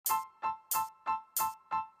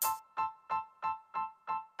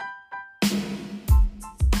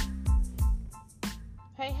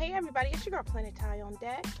Hey, everybody, it's your girl Planet Ty on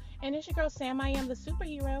deck. And it's your girl Sam. I am the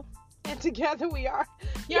superhero. And together we are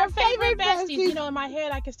your favorite besties. You know, in my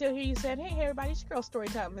head, I can still hear you saying, hey, everybody, it's your girl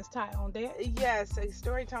Storytime Miss Ty on deck. Yes, a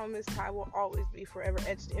Storytime Miss Ty will always be forever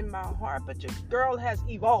etched in my heart, but your girl has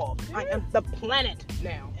evolved. I am the planet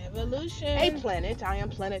now. Evolution. A planet. I am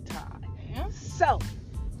Planet Ty. Yeah. So,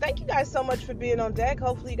 thank you guys so much for being on deck.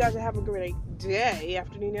 Hopefully you guys are having a great day,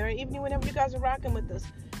 afternoon, or evening, whenever you guys are rocking with us.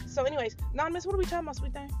 So anyways, Anonymous, what are we talking about,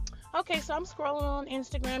 sweet thing? Okay, so I'm scrolling on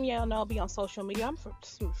Instagram. Yeah, no, I'll be on social media. I'm for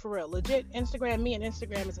real. Legit, Instagram, me and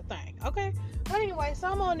Instagram is a thing. Okay? But anyway, so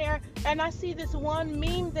I'm on there, and I see this one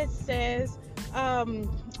meme that says,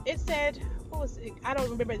 it said, what was it? I don't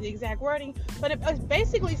remember the exact wording, but it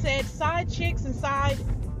basically said side chicks and side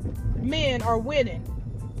men are winning.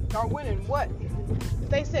 Are winning what?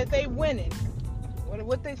 They said they winning.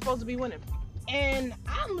 What they supposed to be winning? And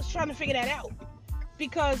I'm just trying to figure that out.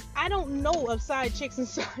 Because I don't know of side chicks and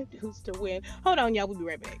side dudes to win. Hold on, y'all. We'll be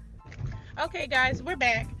right back. Okay, guys. We're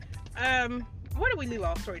back. Where did we leave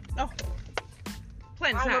off? Story. Oh.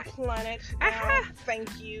 Planet I'm Ty. a planet.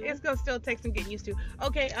 Thank you. It's going to still take some getting used to.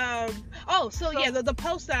 Okay. So yeah, the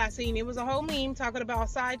post that I seen, it was a whole meme talking about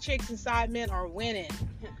side chicks and side men are winning.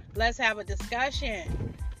 Let's have a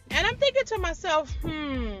discussion. And I'm thinking to myself,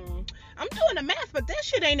 I'm doing the math, but that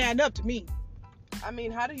shit ain't adding up to me. I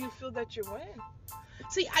mean, how do you feel that you're winning?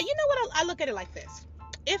 See, you know what? I look at it like this.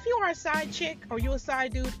 If you are a side chick or you're a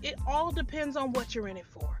side dude, it all depends on what you're in it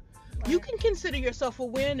for. Right. You can consider yourself a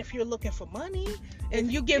win if you're looking for money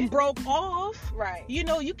and you're getting broke off. Right. You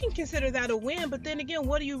know, you can consider that a win, but then again,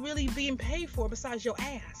 what are you really being paid for besides your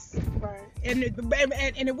ass? Right. And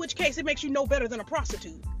in which case, it makes you no better than a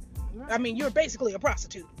prostitute. Right. I mean, you're basically a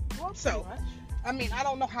prostitute. Well, so, I mean, I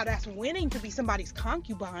don't know how that's winning to be somebody's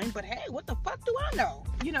concubine, but hey, what the fuck do I know?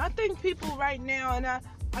 You know, I think people right now, and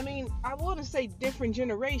I mean, I want to say different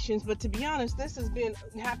generations, but to be honest, this has been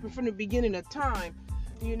happening from the beginning of time.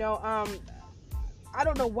 You know, I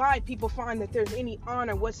don't know why people find that there's any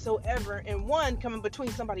honor whatsoever in one, coming between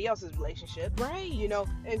somebody else's relationship. Right. You know,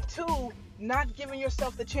 and two, not giving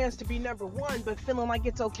yourself the chance to be number one, but feeling like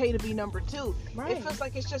it's okay to be number two. Right. It feels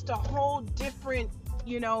like it's just a whole different,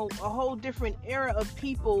 you know, a whole different era of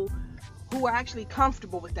people who are actually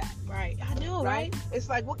comfortable with that. Right. I know, right? It's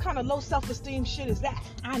like, what kind of low self-esteem shit is that?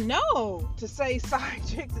 I know. To say side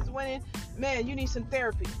chicks is winning, man, you need some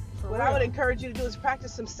therapy. What real. I would encourage you to do is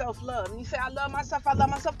practice some self-love. And you say, I love myself,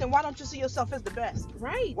 then why don't you see yourself as the best?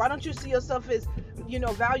 Right. Why don't you see yourself as, you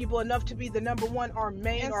know, valuable enough to be the number one or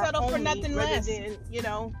main and or settle only, for nothing rather less. than, you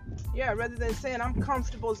know, rather than saying I'm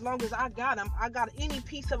comfortable as long as I got him. I got any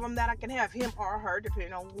piece of him that I can have, him or her,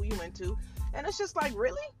 depending on who you into. And it's just like,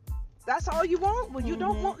 really? That's all you want? Well, you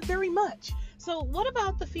don't want very much. So what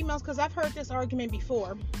about the females? Because I've heard this argument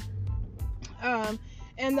before.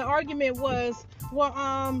 And the argument was, well,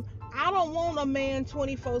 I don't want a man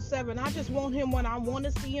 24/7. I just want him when I want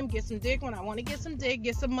to see him, get some dick, when I want to get some dick,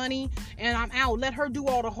 get some money, and I'm out. Let her do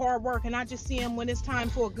all the hard work, and I just see him when it's time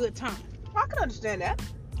for a good time. I could understand that.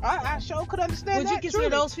 I sure could understand that. Would you consider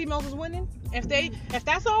those females as winning? If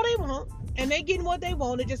that's all they want, and they getting what they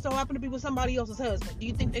want, it just don't happen to be with somebody else's husband, do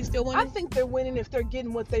you think they still winning? I think they're winning if they're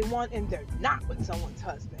getting what they want and they're not with someone's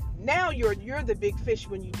husband. Now you're the big fish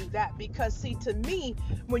when you do that, because see, to me,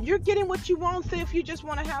 when you're getting what you want, say if you just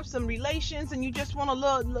want to have some relations and you just want a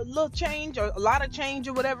little change or a lot of change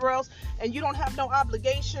or whatever else, and you don't have no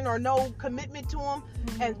obligation or no commitment to them,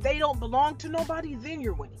 and they don't belong to nobody, then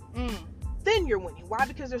you're winning. Then you're winning. Why?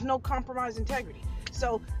 Because there's no compromised integrity.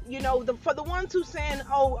 So, you know, for the ones who saying,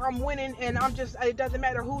 oh, I'm winning and it doesn't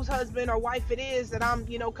matter whose husband or wife it is that I'm,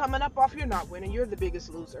 you know, coming up off, you're not winning. You're the biggest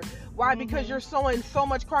loser. Why? Because you're sowing so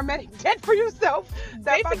much karmic debt for yourself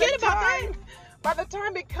that they forget about that. By the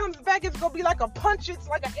time it comes back, it's going to be like a punch. It's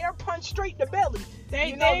like an air punch straight in the belly.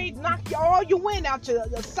 They knock all your wind out your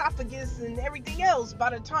esophagus and everything else.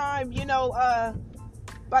 By the time, you know,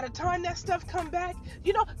 by the time that stuff come back,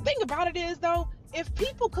 you know, thing about it is, though, if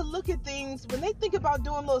people could look at things, when they think about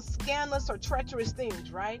doing little scandalous or treacherous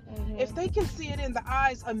things, right? If they can see it in the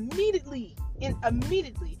eyes immediately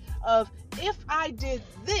of, if I did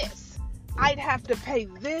this, I'd have to pay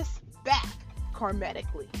this back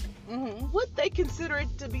karmatically. Would they consider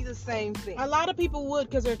it to be the same thing? A lot of people would,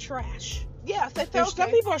 because they're trash. Yes, they feel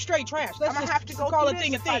Some people are straight trash. I'm gonna have to go call through a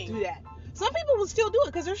thing this a if I thing. do that. Some people will still do it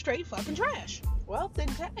because they're straight fucking trash. Well, then,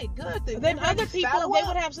 hey, good. Then other people, they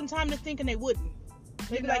would have some time to think and they wouldn't.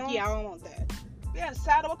 They'd be like, yeah, I don't want that. Yeah,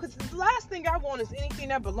 saddle. Because the last thing I want is anything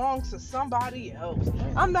that belongs to somebody else.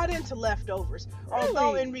 I'm not into leftovers. Really?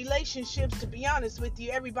 Although in relationships, to be honest with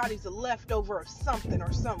you, everybody's a leftover of something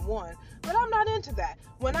or someone. But I'm not into that.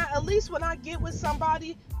 At least when I get with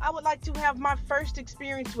somebody, I would like to have my first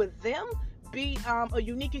experience with them be a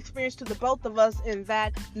unique experience to the both of us, in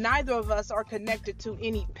that neither of us are connected to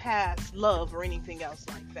any past love or anything else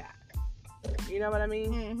like that. You know what I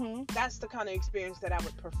mean? Mm-hmm. That's the kind of experience that I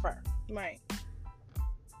would prefer. Right.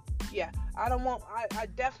 Yeah, I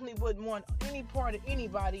definitely wouldn't want any part of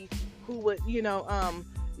anybody who would,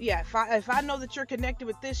 yeah, if I know that you're connected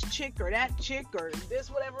with this chick or that chick or this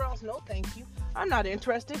whatever else, no thank you. I'm not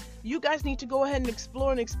interested. You guys need to go ahead and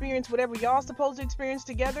explore and experience whatever y'all supposed to experience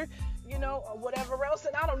together, or whatever else,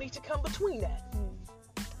 and I don't need to come between that.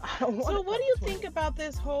 I don't want So what do you think about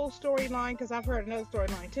this whole storyline, because I've heard another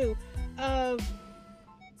storyline too, of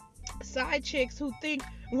side chicks who think,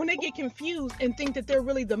 when they get confused and think that they're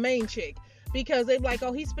really the main chick, because they're like,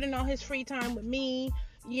 oh, he's spending all his free time with me,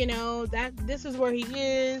 that this is where he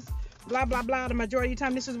is, blah blah blah, the majority of the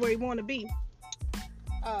time this is where he want to be,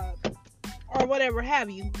 or whatever have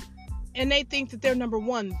you, and they think that they're number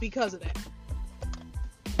one because of that.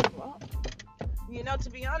 Well, to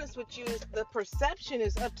be honest with you, the perception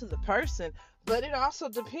is up to the person, but it also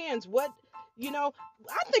depends what, I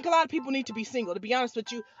think a lot of people need to be single, to be honest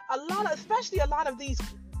with you. Especially a lot of these,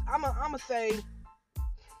 I'm gonna say,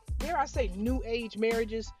 dare I say, new age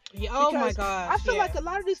marriages. Yeah, oh my gosh. I feel like a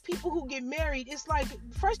lot of these people who get married, it's like,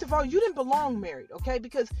 first of all, you didn't belong married, okay?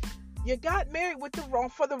 Because you got married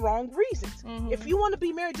for the wrong reasons. Mm-hmm. If you want to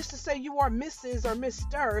be married just to say you are Mrs. or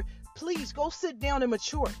Mr., please go sit down and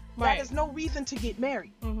mature. Right. That is no reason to get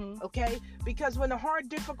married. Mm-hmm. Okay? Because when the hard,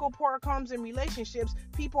 difficult part comes in relationships,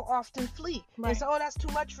 people often flee. Right. And say, oh, that's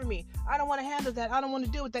too much for me. I don't want to handle that. I don't want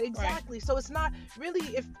to deal with that. Exactly. Right. So it's not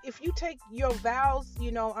really, if you take your vows,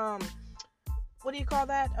 what do you call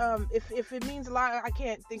that? If it means a lot, I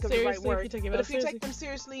can't think of the right word. But if you take them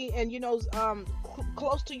seriously and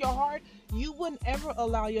close to your heart, you wouldn't ever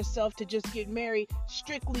allow yourself to just get married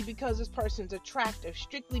strictly because this person's attractive,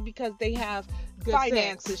 strictly because they have good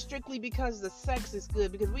finances, sex. Strictly because the sex is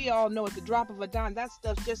good. Because we all know at the drop of a dime, that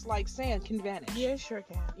stuff just like sand can vanish. Yeah, sure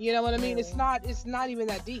can. You know what I mean? Really? It's not even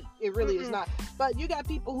that deep. It really is not. But you got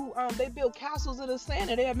people who they build castles in the sand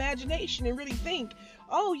of their imagination and really think,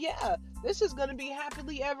 oh yeah, this is gonna be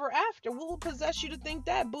happily ever after. What will possess you to think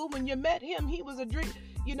that, boo? When you met him, he was a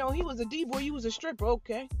he was a D-boy, you was a stripper,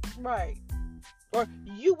 okay? Right. Or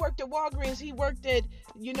you worked at Walgreens, he worked at,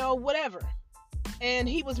 whatever. And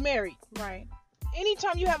he was married. Right.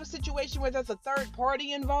 Anytime you have a situation where there's a third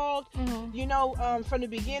party involved, from the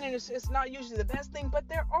beginning, it's not usually the best thing, but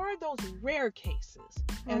there are those rare cases,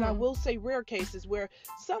 and I will say rare cases, where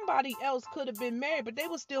somebody else could have been married, but they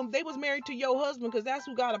was married to your husband because that's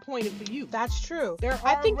who got appointed for you. That's true.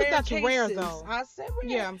 I think that's cases, rare, though. I said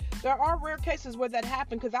rare. Yeah. There are rare cases where that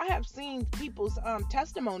happened, because I have seen people's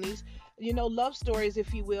testimonies, love stories,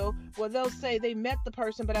 if you will, where they'll say they met the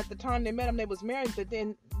person, but at the time they met him, they was married, but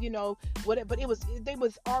then, they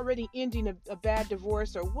was already ending a bad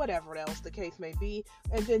divorce or whatever else the case may be,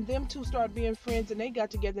 and then them two started being friends, and they got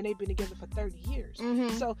together, and they've been together for 30 years.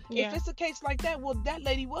 Mm-hmm. So if it's a case like that, well, that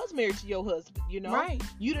lady was married to your husband, Right.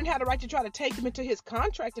 You didn't have the right to try to take him until his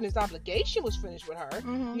contract and his obligation was finished with her,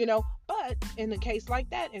 but in a case like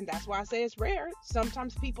that, and that's why I say it's rare,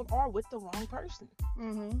 sometimes people are with the wrong person.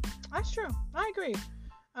 Mm-hmm. That's true. I agree.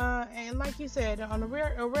 And like you said, on a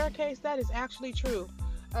rare case, that is actually true.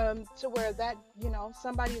 To where that,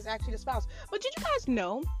 somebody is actually the spouse. But did you guys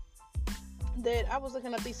know that I was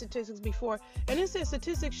looking up these statistics before, and it says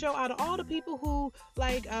statistics show out of all the people who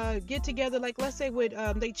get together, like let's say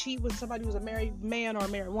they cheat with somebody who's a married man or a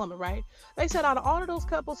married woman, right? They said out of all of those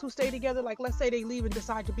couples who stay together, like let's say they leave and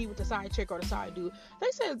decide to be with the side chick or the side dude,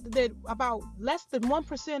 they said that about less than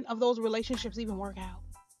 1% of those relationships even work out.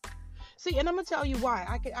 See, and I'm gonna tell you why.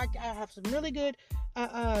 I have some really good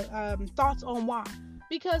thoughts on why.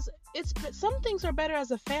 Because some things are better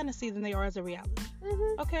as a fantasy than they are as a reality.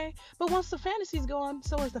 Mm-hmm. Okay? But once the fantasy's gone,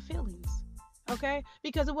 so is the feelings. Okay?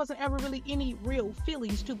 Because it wasn't ever really any real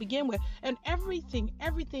feelings to begin with. And everything,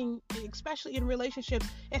 especially in relationships,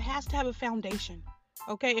 it has to have a foundation.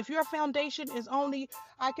 Okay? If your foundation is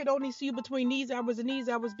I could only see you between these hours and these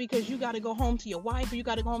hours because you got to go home to your wife, or you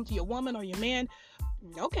got to go home to your woman or your man.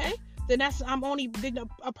 Okay. then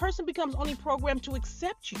a person becomes only programmed to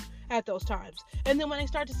accept you at those times. And then when they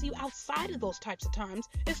start to see you outside of those types of times,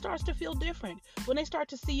 it starts to feel different. When they start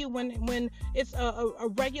to see you when it's a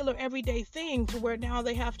regular everyday thing, to where now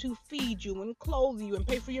they have to feed you and clothe you and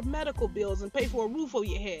pay for your medical bills and pay for a roof over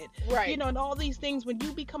your head. Right. You know, and all these things, when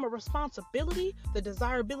you become a responsibility, the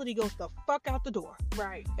desirability goes the fuck out the door.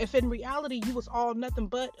 Right. If in reality you was all nothing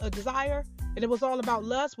but a desire and it was all about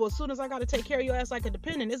lust, well, as soon as I got to take care of your ass like a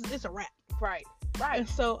dependent, it's a wrap. Right. Right. And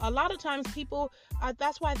so a lot of times people,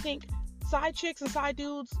 that's why I think side chicks and side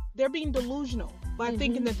dudes, they're being delusional by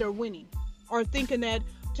thinking that they're winning, or thinking that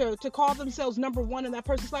to call themselves number one in that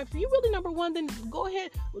person's life. If you're really number one, then go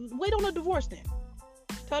ahead, wait on a divorce then.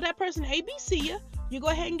 Tell that person ABC you go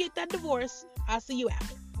ahead and get that divorce. I'll see you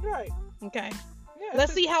after. Right. Okay. Yeah,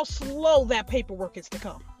 Let's see how slow that paperwork is to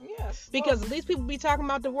come. Yes. Because these people be talking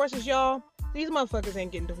about divorces, y'all. These motherfuckers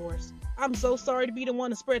ain't getting divorced. I'm so sorry to be the one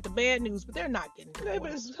to spread the bad news, but they're not getting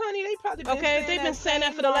divorced. They probably been They've been saying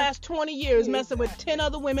that for the last 20 years, messing with 10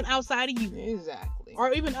 other women outside of you. Exactly.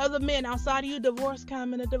 Or even other men outside of you. Divorce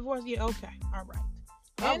coming, a divorce. Yeah, okay. All right.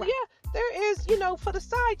 And yeah, there is, for the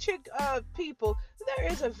side chick people,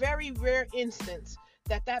 there is a very rare instance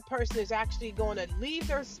that person is actually going to leave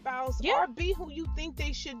their spouse or be who you think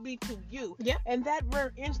they should be to you. Yeah. And that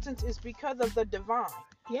rare instance is because of the divine.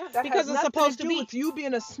 Yeah. That because has it's supposed to do be with you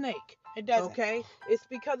being a snake. It doesn't. Okay? It's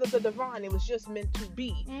because of the divine. It was just meant to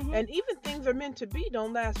be. Mm-hmm. And even things are meant to be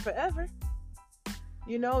don't last forever.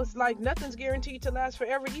 It's like nothing's guaranteed to last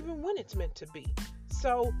forever, even when it's meant to be.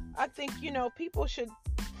 So I think, people should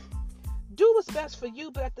do what's best for you,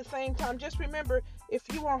 but at the same time, just remember, if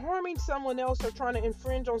you are harming someone else or trying to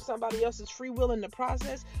infringe on somebody else's free will in the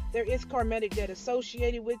process, there is karmatic debt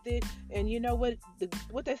associated with it. And you know what?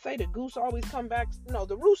 What they say, the goose always comes back. No,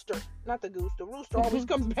 the rooster, not the goose. The rooster always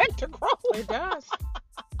comes back to crow. It does.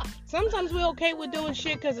 Sometimes we're okay with doing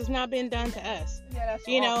shit because it's not been done to us. Yeah, that's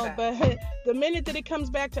but the minute that it comes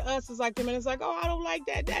back to us, it's like the minute it's like, oh, I don't like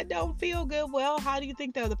that. That don't feel good. Well, how do you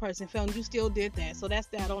think the other person felt? And you still did that. So that's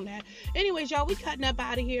that on that. Anyways, y'all, we cutting up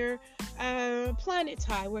out of here. Planet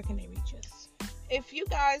Ty, where can they reach us? If you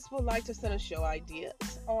guys would like to send us show ideas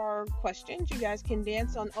or questions, you guys can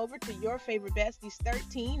dance on over to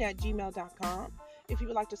yourfavoritebesties13@gmail.com. If you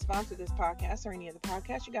would like to sponsor this podcast or any other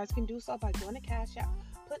podcast, you guys can do so by going to Cash App.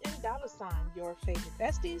 Put in $ your favorite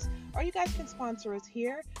besties, or you guys can sponsor us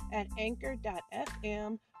here at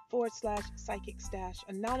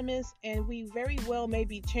anchor.fm/psychic-anonymous, and we very well may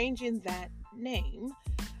be changing that name.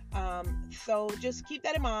 So just keep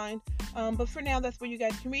that in mind. But for now, that's where you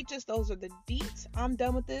guys can reach us. Those are the deets. I'm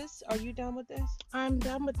done with this. Are you done with this? I'm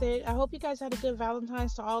done with it. I hope you guys had a good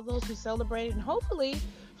Valentine's to all those who celebrated, and hopefully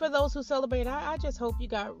for those who celebrate, I just hope you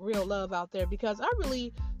got real love out there, because I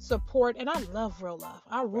really support and I love real love.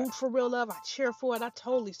 I root for real love. I cheer for it. I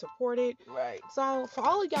totally support it. Right. So for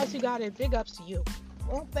all you guys who got it, big ups to you.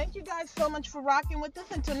 Well, thank you guys so much for rocking with us.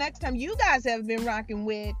 Until next time, you guys have been rocking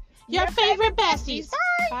with your favorite besties. Bye.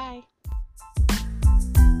 Bye.